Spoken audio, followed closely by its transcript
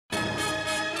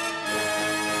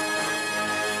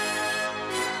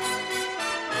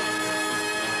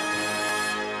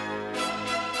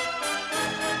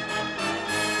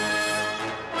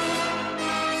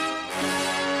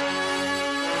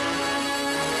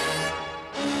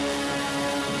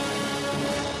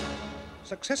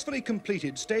successfully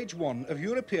completed stage 1 of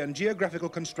European geographical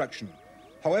construction.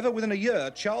 However, within a year,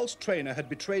 Charles Traynor had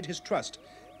betrayed his trust.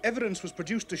 Evidence was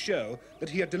produced to show that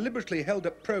he had deliberately held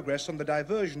up progress on the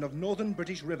diversion of northern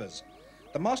British rivers.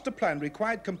 The master plan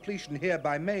required completion here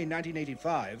by May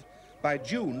 1985. By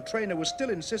June, Traynor was still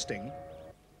insisting...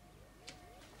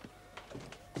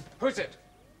 Who's it?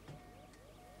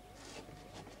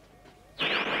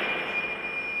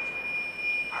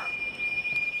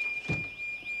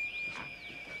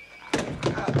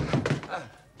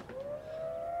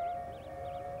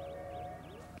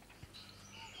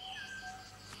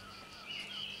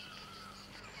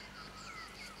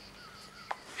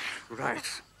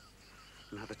 Right.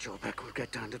 Now that you're back, we'll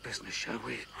get down to business, shall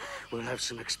we? We'll have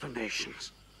some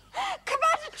explanations.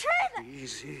 Commander Traynor!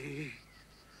 Easy.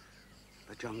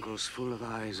 The jungle's full of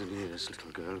eyes and ears, little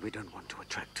girl. We don't want to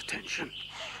attract attention.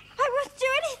 I won't do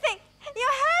anything.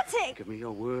 You're hurting. Give me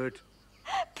your word.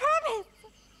 Promise.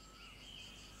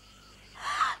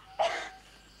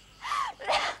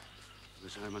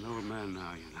 Because I'm an old man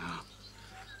now, you know.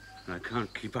 And I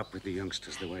can't keep up with the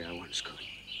youngsters the way I once could.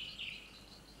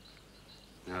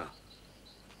 Now,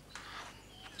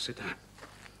 sit down.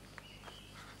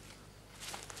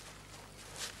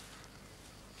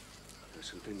 There's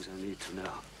some things I need to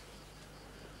know.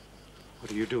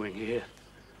 What are you doing here?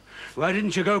 Why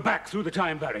didn't you go back through the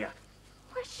time barrier?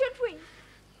 Why should we?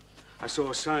 I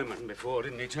saw Simon before,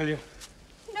 didn't he tell you?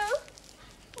 No.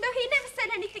 No, he never said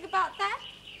anything about that.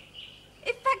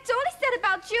 In fact, all he said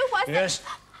about you was Yes?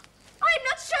 that... I'm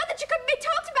not sure that you couldn't be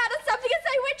talked about or something and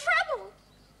say we're in trouble.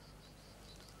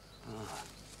 Ah.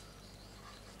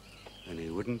 And he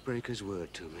wouldn't break his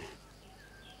word to me.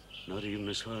 Not even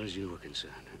as far as you were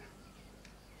concerned.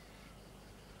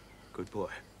 Good boy.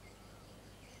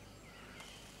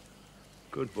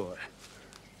 Good boy.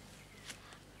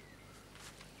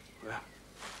 Well,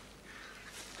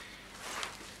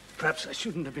 perhaps I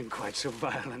shouldn't have been quite so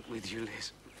violent with you,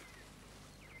 Liz.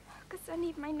 Because I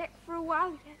need my neck for a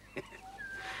while yet.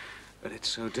 But it's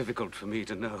so difficult for me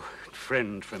to know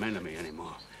friend from enemy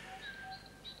anymore.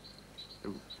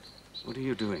 What are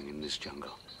you doing in this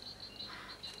jungle?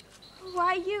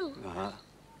 Why you? Uh-huh.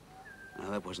 Now,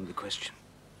 that wasn't the question.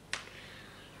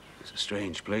 It's a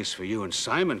strange place for you and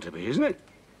Simon to be, isn't it?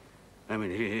 I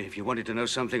mean, if you wanted to know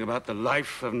something about the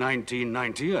life of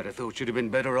 1990, I'd have thought you'd have been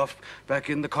better off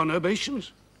back in the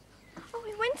conurbations. Oh,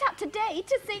 we went out today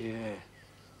to see... Yeah.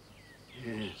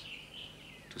 Yes.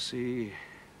 To see,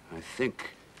 I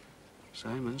think,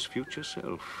 Simon's future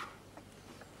self.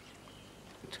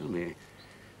 Tell me,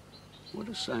 what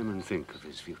does Simon think of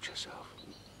his future self?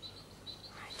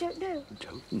 I don't know.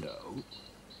 Don't know?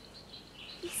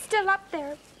 He's still up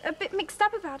there, a bit mixed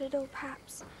up about it all,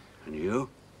 perhaps. And you?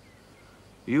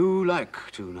 You like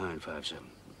 2957?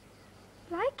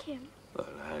 Like him? Well,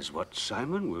 as what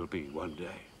Simon will be one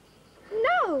day.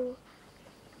 No!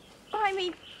 I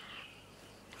mean...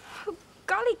 Oh,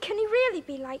 golly, can he really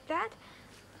be like that?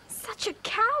 Such a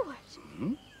coward.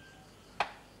 Mm-hmm.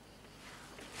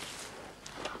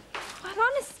 Well,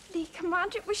 honestly,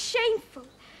 Commander, it was shameful.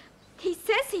 He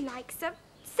says he likes her,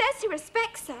 says he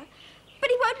respects her, but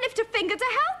he won't lift a finger to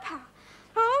help her.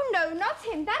 Oh, no, not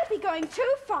him. That'd be going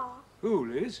too far. Who,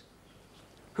 Liz?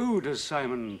 Who does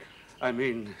Simon, I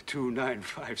mean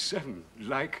 2957,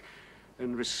 like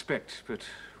and respect, but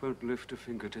won't lift a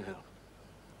finger to help?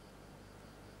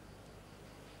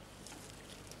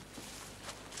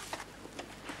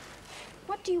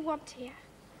 What do you want here?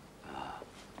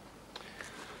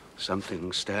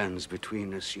 Something stands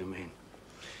between us, you mean?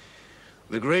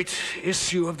 The great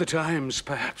issue of the times,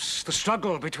 perhaps. The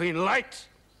struggle between light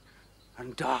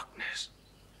and darkness.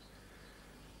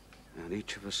 And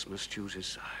each of us must choose his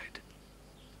side.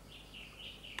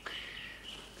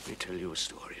 Let me tell you a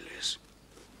story, Liz.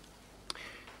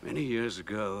 Many years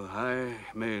ago, I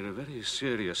made a very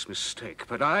serious mistake,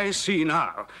 but I see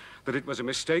now that it was a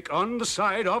mistake on the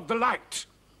side of the light.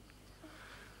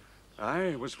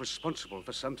 I was responsible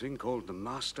for something called the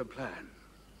master plan,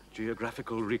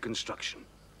 geographical reconstruction.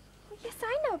 Yes,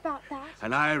 I know about that.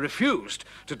 And I refused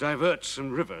to divert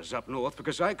some rivers up north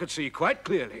because I could see quite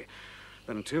clearly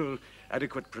that until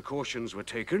adequate precautions were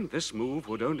taken, this move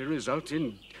would only result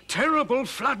in terrible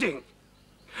flooding,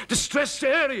 distressed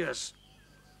areas,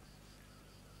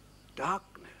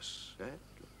 darkness.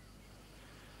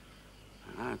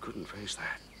 And I couldn't face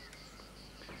that.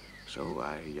 So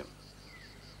I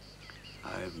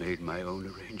made my own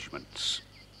arrangements.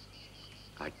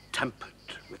 I tampered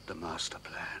with the master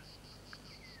plan.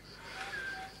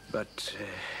 But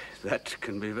that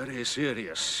can be very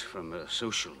serious from a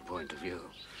social point of view.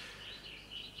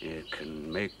 It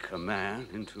can make a man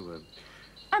into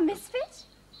A misfit?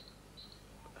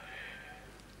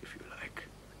 If you like.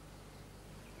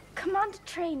 Commander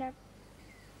Traynor,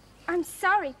 I'm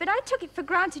sorry, but I took it for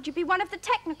granted you'd be one of the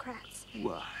technocrats.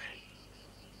 Why?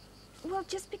 Well,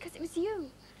 just because it was you.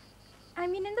 I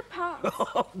mean, in the past.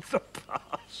 Oh, the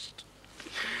past.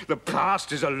 The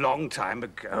past is a long time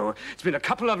ago. It's been a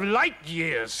couple of light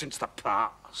years since the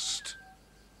past.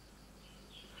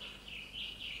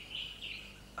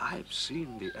 I've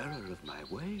seen the error of my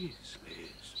ways,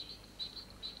 Liz.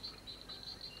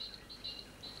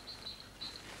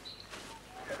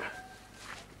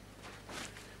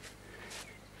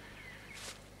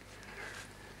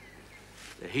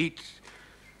 The heat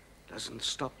doesn't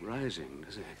stop rising,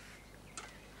 does it?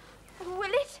 Will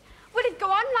it? Will it go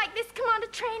on like this, Commander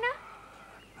Traynor?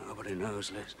 Nobody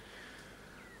knows, Liz.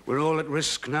 We're all at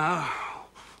risk now.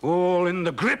 All in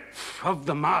the grip of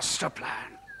the master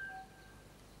plan.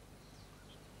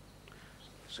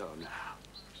 So now,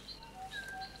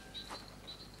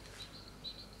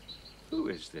 who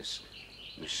is this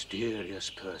mysterious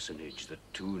personage that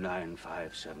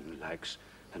 2957 likes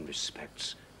and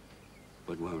respects,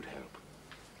 but won't help?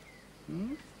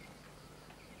 Hmm?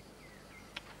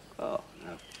 Oh,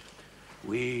 no.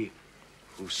 We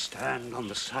who stand on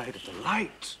the side of the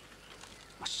light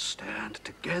must stand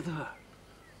together,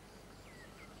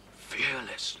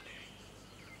 fearlessly.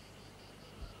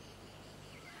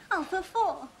 Alpha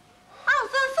 4.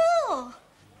 Alpha 4!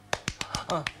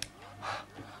 Oh,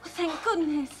 thank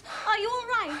goodness. Are you all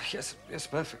right? Yes,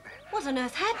 perfectly. What on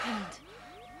earth happened?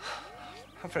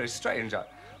 Very strange. I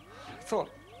thought...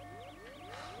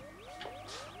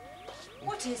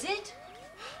 What is it?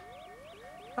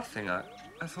 Nothing. I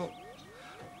thought...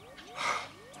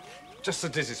 Just a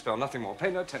dizzy spell, nothing more.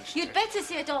 Pay no attention You'd to better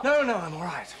see a doctor. No, I'm all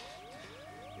right.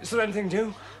 Is there anything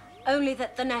new? Only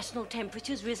that the national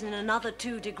temperature's risen another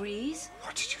 2 degrees.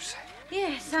 What did you say?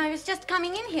 Yes, I was just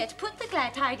coming in here to put the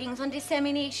glad tidings on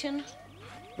dissemination.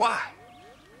 Why?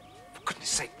 For goodness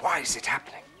sake, why is it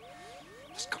happening?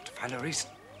 Just got to find a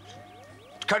reason.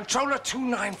 Controller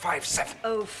 2957.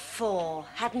 Oh, 4.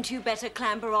 Hadn't you better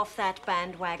clamber off that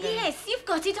bandwagon? Yes, you've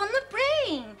got it on the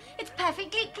brain. It's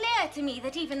perfectly clear to me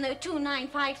that even though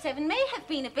 2957 may have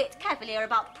been a bit cavalier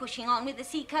about pushing on with the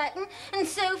sea curtain and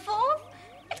so forth,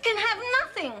 it can have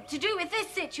nothing to do with this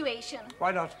situation.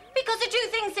 Why not? Because the two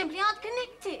things simply aren't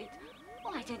connected.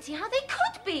 Well, I don't see how they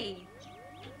could be.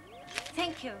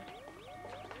 Thank you.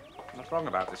 I'm not wrong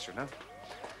about this, you know.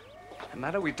 No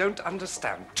matter we don't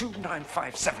understand,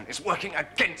 2957 is working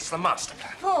against the master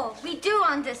plan. 4, we do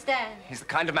understand. He's the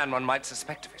kind of man one might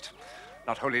suspect of it.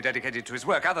 Not wholly dedicated to his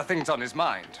work, other things on his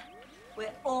mind.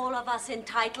 We're all of us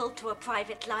entitled to a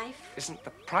private life. Isn't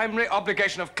the primary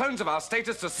obligation of clones of our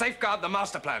status to safeguard the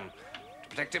master plan? To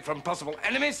protect it from possible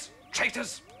enemies,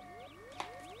 traitors?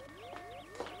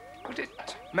 Would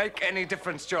it make any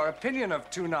difference to your opinion of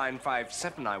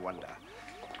 2957, I wonder?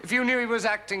 If you knew he was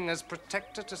acting as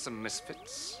protector to some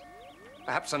misfits,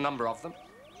 perhaps a number of them?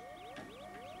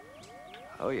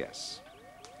 Oh, yes.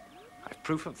 I've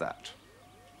proof of that.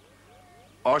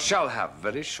 Or shall have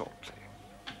very shortly.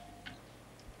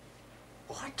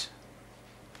 What?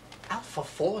 Alpha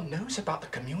 4 knows about the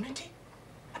community?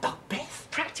 About Beth?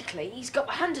 Practically, he's got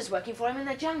hunters working for him in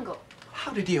the jungle.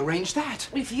 How did he arrange that?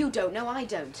 If you don't know, I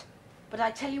don't. But I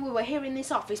tell you, we were here in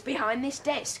this office behind this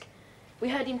desk. We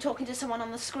heard him talking to someone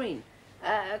on the screen.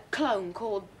 A clone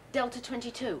called Delta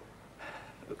 22.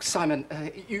 Look, Simon,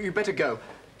 you better go.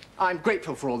 I'm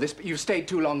grateful for all this, but you've stayed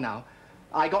too long now.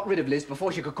 I got rid of Liz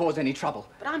before she could cause any trouble.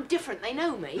 But I'm different, they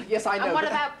know me. Yes, I know. And what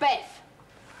about Beth?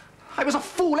 I was a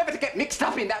fool ever to get mixed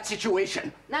up in that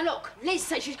situation. Now look, Liz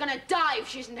says she's gonna die if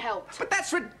she isn't helped. But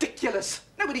that's ridiculous.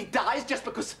 Nobody dies just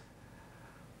because...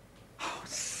 Oh,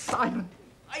 Simon,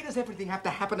 why does everything have to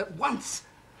happen at once?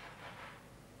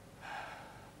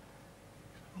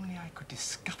 If only I could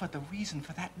discover the reason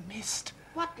for that mist.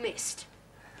 What mist?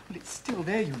 Well, it's still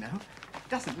there, you know. It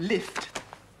doesn't lift.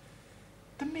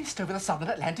 The mist over the southern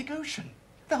Atlantic Ocean.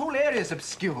 The whole area's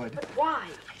obscured. But why?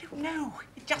 I don't know.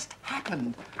 It just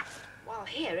happened. While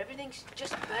here, everything's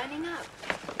just burning up.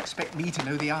 Expect me to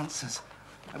know the answers.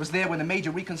 I was there when the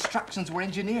major reconstructions were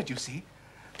engineered, you see.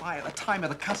 Why, at the time of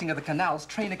the cutting of the canals,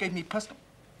 Traynor gave me personal...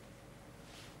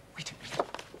 Wait a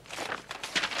minute.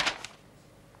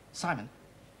 Simon,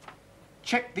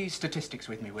 check these statistics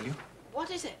with me, will you?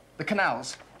 What is it? The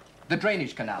canals. The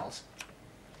drainage canals.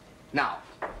 Now,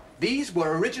 these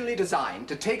were originally designed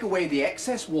to take away the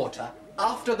excess water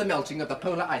after the melting of the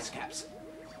polar ice caps.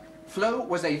 Flow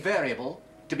was a variable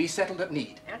to be settled at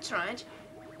need. That's right.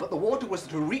 But the water was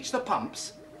to reach the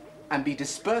pumps and be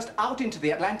dispersed out into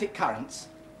the Atlantic currents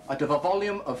out of a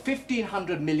volume of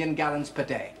 1,500 million gallons per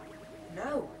day.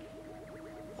 No.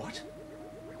 What?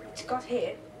 It's got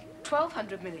here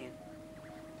 1,200 million.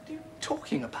 What are you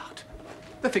talking about?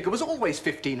 The figure was always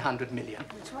 1,500 million.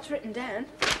 That's what's written down.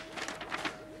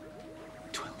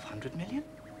 1,200 million?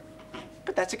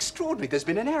 But that's extraordinary. There's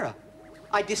been an error.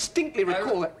 I distinctly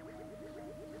recall that...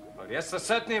 Well, yes, there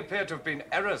certainly appear to have been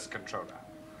errors, Controller.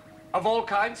 Of all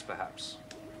kinds, perhaps.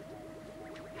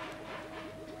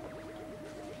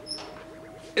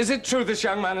 Is it true this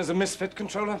young man is a misfit,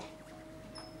 Controller?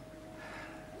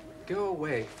 Go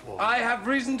away, Paul. I have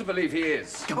reason to believe he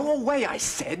is. Go away, I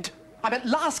said. I'm at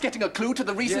last getting a clue to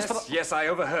the reasons for the... Yes, I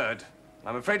overheard.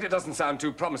 I'm afraid it doesn't sound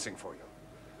too promising for you.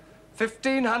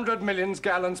 1,500 million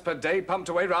gallons per day pumped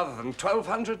away rather than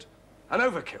 1,200? An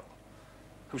overkill.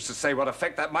 Who's to say what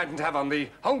effect that mightn't have on the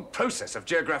whole process of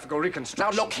geographical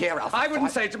reconstruction? Now, look here, Alpha. I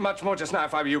wouldn't say much more just now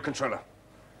if I were you, Controller.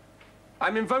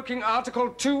 I'm invoking Article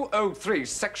 203,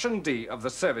 Section D of the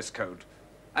Service Code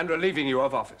and relieving you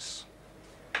of office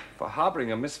for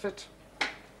harboring a misfit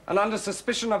and under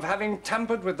suspicion of having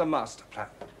tampered with the master plan.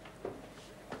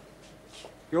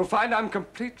 You'll find I'm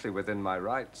completely within my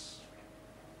rights.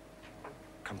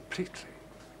 Completely.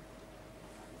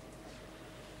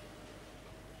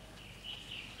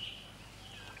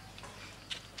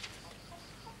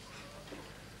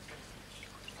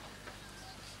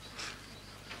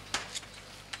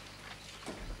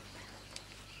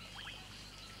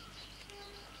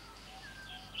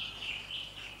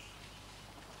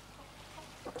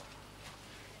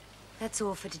 That's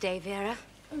all for today, Vera.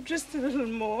 Just a little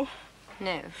more.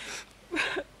 No.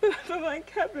 For my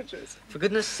cabbages. For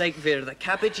goodness sake, Vera, the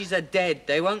cabbages are dead.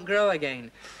 They won't grow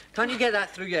again. Can't you get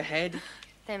that through your head?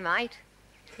 They might.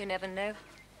 You never know.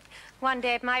 One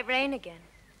day it might rain again.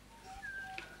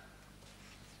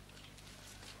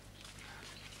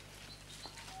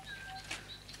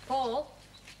 Paul?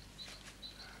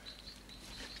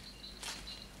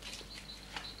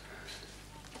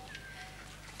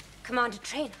 Commander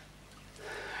Traynor.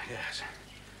 Yes.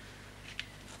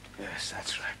 Yes,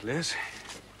 that's right, Liz.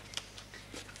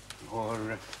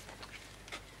 Or,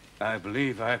 I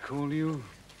believe I call you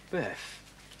Beth.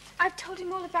 I've told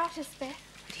him all about us, Beth.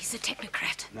 But he's a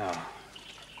technocrat. No.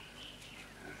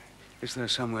 Is there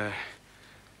somewhere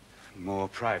more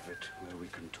private where we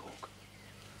can talk?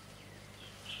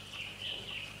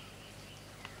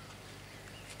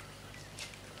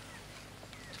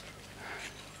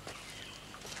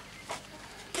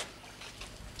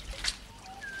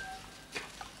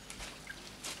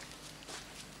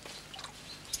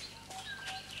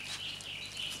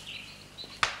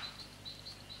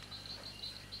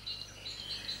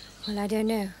 Well, I don't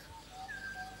know.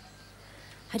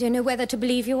 I don't know whether to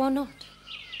believe you or not.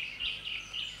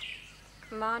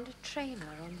 Commander Traynor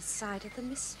on the side of the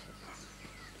misfits.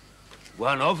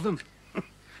 One of them,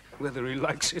 whether he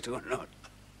likes it or not.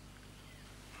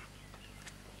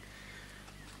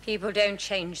 People don't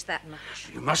change that much.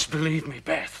 You must believe me,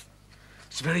 Beth.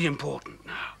 It's very important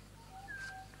now.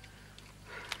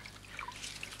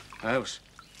 I was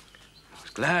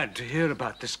glad to hear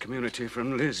about this community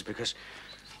from Liz because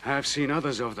I've seen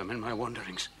others of them in my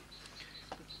wanderings.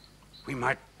 We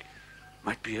might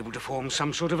be able to form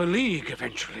some sort of a league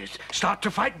eventually. Start to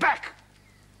fight back.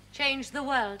 Change the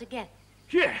world again.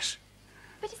 Yes.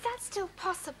 But is that still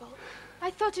possible? I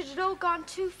thought it had all gone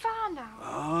too far now.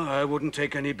 Oh, I wouldn't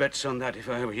take any bets on that if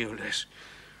I were you, Liz.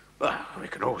 Well, we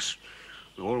can always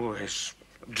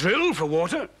drill for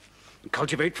water, and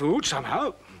cultivate food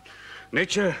somehow.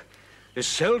 Nature is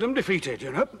seldom defeated,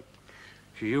 you know.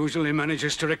 She usually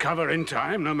manages to recover in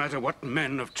time, no matter what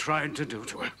men have tried to do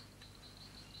to her.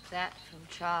 That from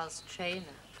Charles Traynor.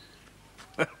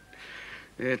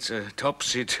 It's a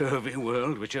topsy-turvy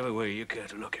world, whichever way you care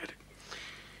to look at it.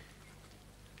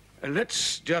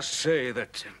 Let's just say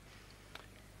that,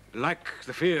 like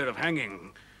the fear of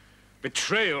hanging,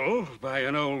 betrayal by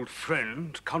an old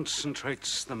friend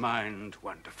concentrates the mind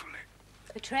wonderfully.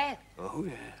 Betrayal? Oh,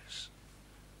 yes.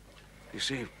 You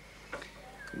see,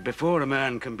 before a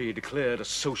man can be declared a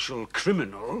social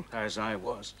criminal, as I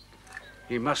was,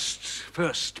 he must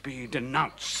first be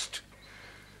denounced.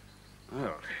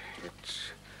 Well,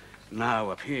 it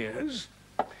now appears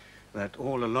that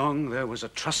all along there was a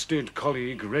trusted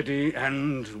colleague ready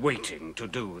and waiting to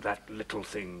do that little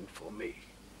thing for me.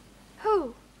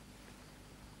 Who?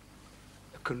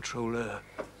 The Controller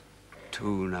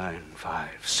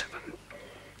 2957.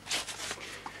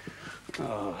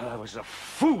 Oh, I was a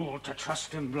fool to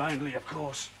trust him blindly, of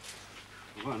course.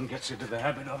 One gets into the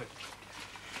habit of it.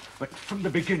 But from the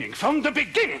beginning,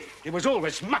 he was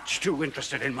always much too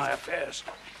interested in my affairs.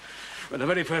 But the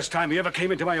very first time he ever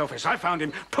came into my office, I found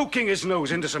him poking his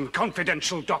nose into some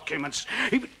confidential documents.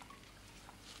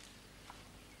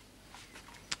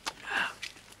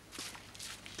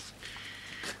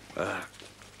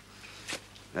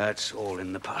 That's all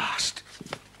in the past.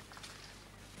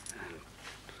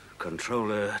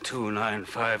 Controller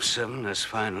 2957 has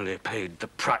finally paid the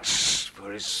price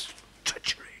for his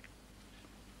treachery.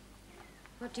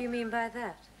 What do you mean by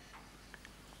that?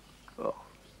 Oh,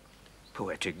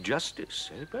 poetic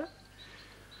justice, eh, Beth?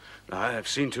 I have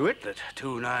seen to it that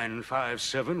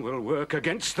 2957 will work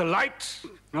against the light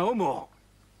no more.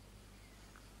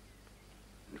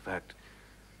 In fact,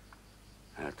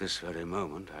 at this very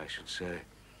moment, I should say,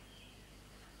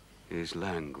 is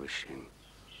languishing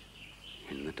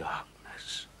in the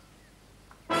darkness.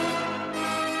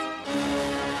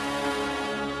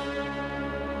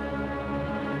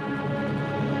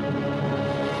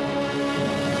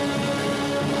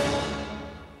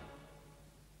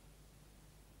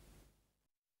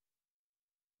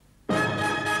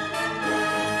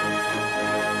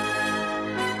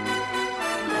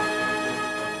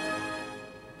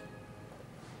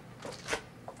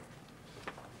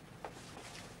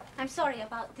 I'm sorry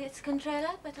about this,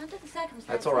 Controller, but under the circumstances...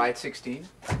 That's all right, 16.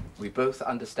 We both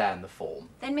understand the form.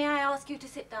 Then may I ask you to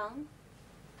sit down?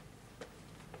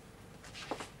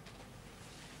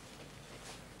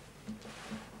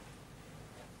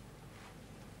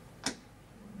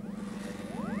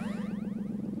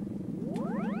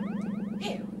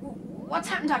 Here, what's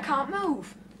happened? I can't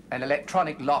move. An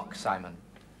electronic lock, Simon.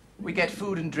 We get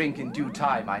food and drink in due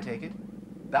time, I take it.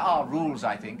 There are rules,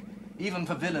 I think, even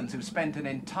for villains who've spent an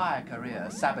entire career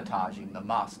sabotaging the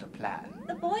master plan.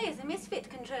 The boy is a misfit,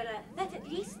 Controller. That at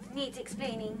least needs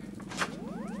explaining.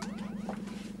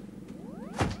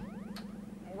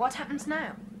 What happens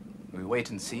now? We wait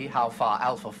and see how far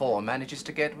Alpha 4 manages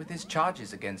to get with his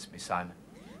charges against me, Simon.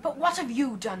 But what have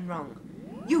you done wrong?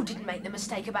 You didn't make the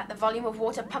mistake about the volume of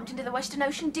water pumped into the Western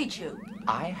Ocean, did you?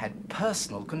 I had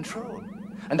personal control,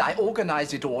 and I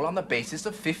organized it all on the basis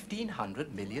of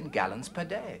 1,500 million gallons per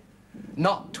day,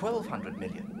 not 1,200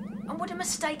 million. And would a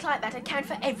mistake like that account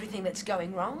for everything that's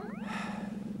going wrong?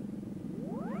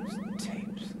 Those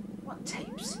tapes. What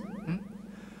tapes?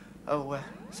 Oh,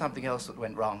 something else that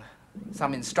went wrong.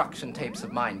 Some instruction tapes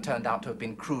of mine turned out to have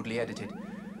been crudely edited.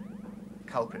 The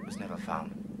culprit was never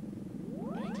found.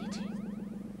 Edited?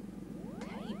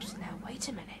 Tapes? Now, wait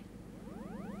a minute.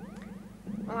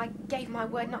 Well, I gave my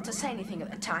word not to say anything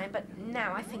at the time, but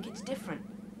now I think it's different.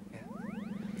 Yeah.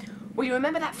 Well, you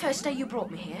remember that first day you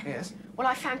brought me here? Yes. Well,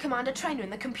 I found Commander Traynor in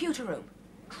the computer room.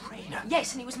 Traynor?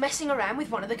 Yes, and he was messing around with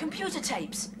one of the computer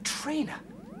tapes. Traynor?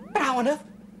 But how on earth?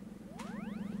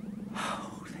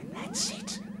 Oh, then that's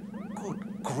it.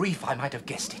 Good grief, I might have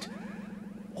guessed it.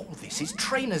 All this is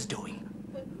Traynor's doing.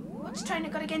 But what's Traynor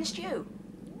got against you?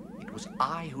 It was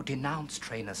I who denounced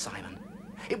Traynor, Simon.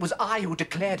 It was I who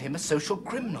declared him a social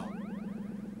criminal.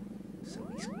 So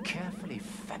he's carefully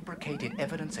fabricated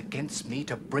evidence against me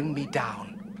to bring me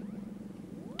down.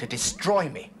 To destroy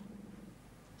me.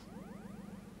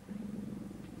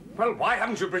 Well, why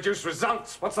haven't you produced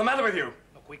results? What's the matter with you?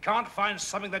 Look, we can't find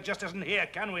something that just isn't here,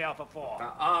 can we, Alpha 4? There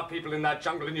are people in that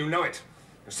jungle and you know it.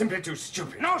 You're simply too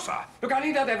stupid. No, sir. Look, I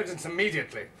need that evidence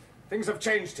immediately. Things have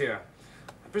changed here.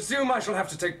 I presume I shall have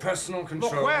to take personal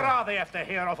control. Look, where are they if they're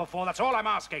here, Alpha 4? That's all I'm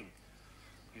asking.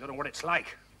 You don't know what it's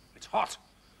like. It's hot.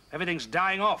 Everything's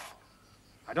dying off.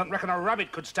 I don't reckon a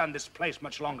rabbit could stand this place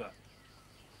much longer.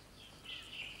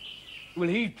 Will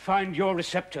he find your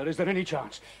receptor? Is there any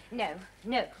chance? No,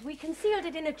 no. We concealed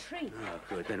it in a tree. Oh,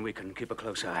 good. Then we can keep a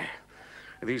close eye.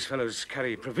 These fellows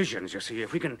carry provisions, you see.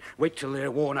 If we can wait till they're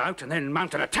worn out and then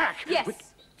mount an attack...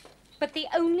 Yes. But the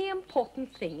only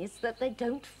important thing is that they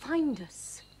don't find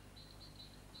us.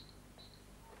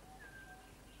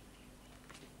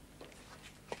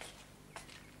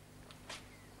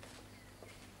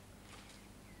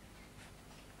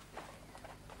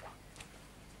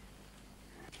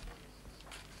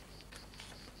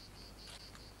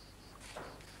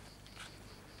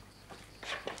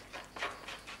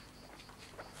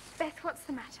 Beth, what's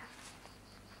the matter?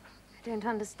 I don't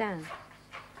understand.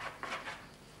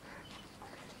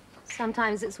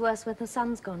 Sometimes it's worse when the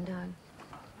sun's gone down.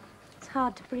 It's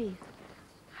hard to breathe.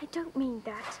 I don't mean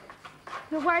that.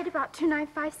 You're worried about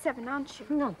 2957, aren't you?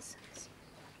 Nonsense.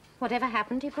 Whatever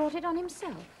happened, he brought it on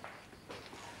himself.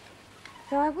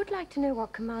 Though I would like to know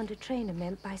what Commander Traynor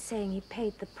meant by saying he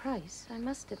paid the price, I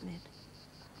must admit.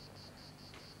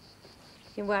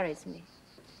 He worries me.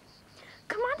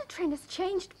 Commander Traynor's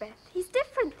changed, Beth. He's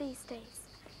different these days.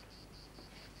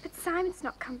 But Simon's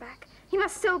not come back. He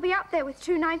must still be up there with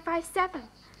 2957.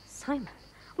 Simon?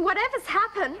 Whatever's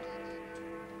happened...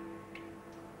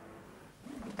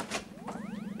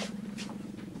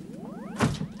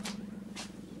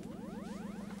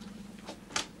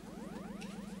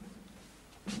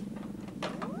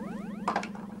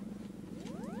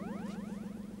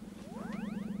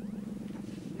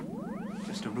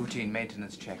 Just a routine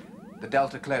maintenance check. The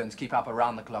Delta clones keep up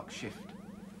around-the-clock shift.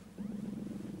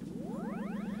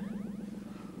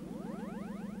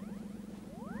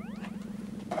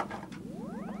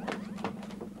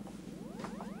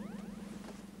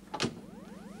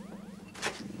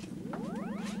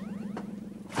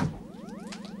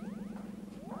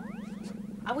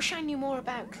 I wish I knew more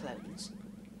about clones.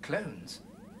 Clones?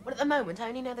 Well, at the moment, I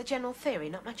only know the general theory,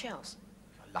 not much else.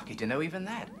 You're lucky to know even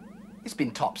that. It's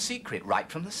been top secret right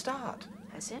from the start.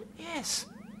 Has it? Yes.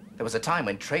 There was a time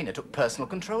when Traynor took personal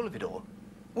control of it all.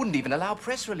 Wouldn't even allow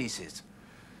press releases.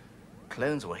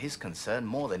 Clones were his concern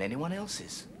more than anyone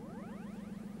else's.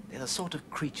 They're the sort of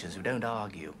creatures who don't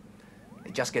argue.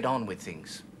 They just get on with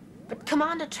things. But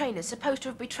Commander Traynor's supposed to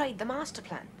have betrayed the master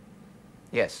plan.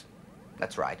 Yes,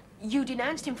 that's right. You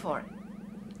denounced him for it.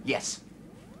 Yes.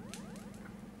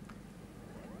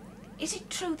 Is it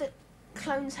true that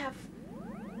clones have,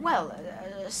 well,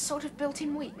 a sort of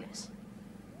built-in weakness?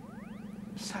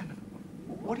 Simon,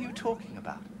 what are you talking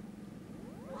about?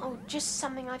 Oh, just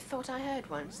something I thought I heard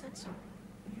once, that's all.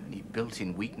 The only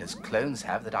built-in weakness clones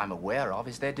have that I'm aware of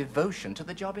is their devotion to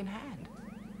the job in hand.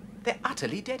 They're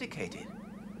utterly dedicated.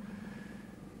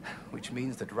 Which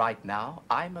means that right now,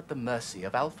 I'm at the mercy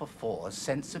of Alpha 4's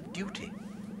sense of duty.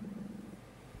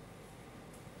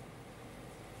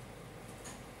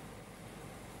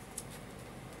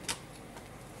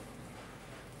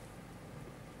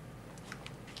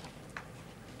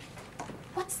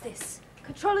 What's this?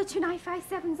 Controller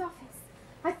 2957's office.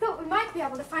 I thought we might be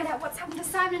able to find out what's happened to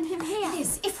Simon and him here.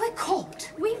 Liz, if we're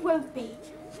caught... We won't be.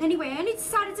 Anyway, I only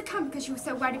decided to come because you were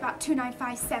so worried about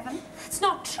 2957. That's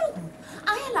not true.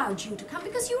 I allowed you to come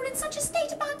because you were in such a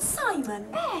state about Simon.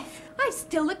 Beth, I've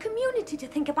still the community to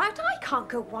think about. I can't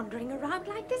go wandering around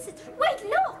like this. Wait,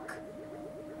 look!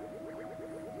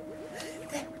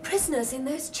 They're prisoners in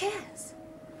those chairs.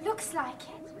 Looks like it.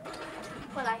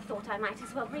 Well, I thought I might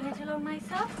as well bring it along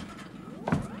myself.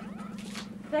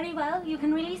 Very well, you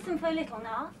can release them for a little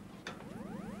now.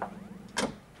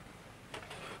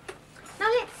 Now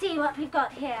let's see what we've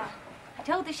got here. I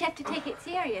told the chef to take it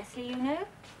seriously, you know.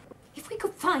 If we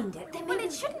could find it, then Well,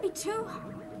 it shouldn't be too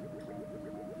hard.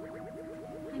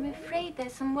 I'm afraid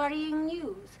there's some worrying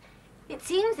news. It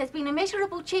seems there's been a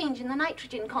measurable change in the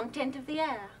nitrogen content of the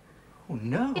air. Oh,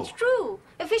 no. It's true.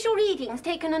 Official readings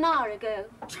taken an hour ago.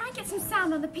 Try and get some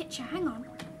sound on the picture. Hang on.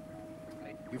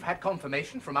 You've had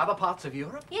confirmation from other parts of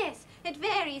Europe? Yes, it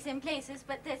varies in places,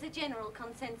 but there's a general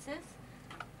consensus.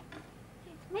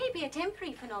 It may be a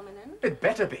temporary phenomenon. It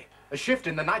better be. A shift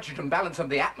in the nitrogen balance of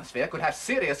the atmosphere could have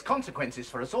serious consequences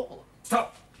for us all.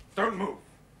 Stop! Don't move!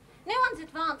 No one's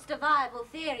advanced a viable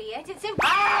theory yet. It's simply...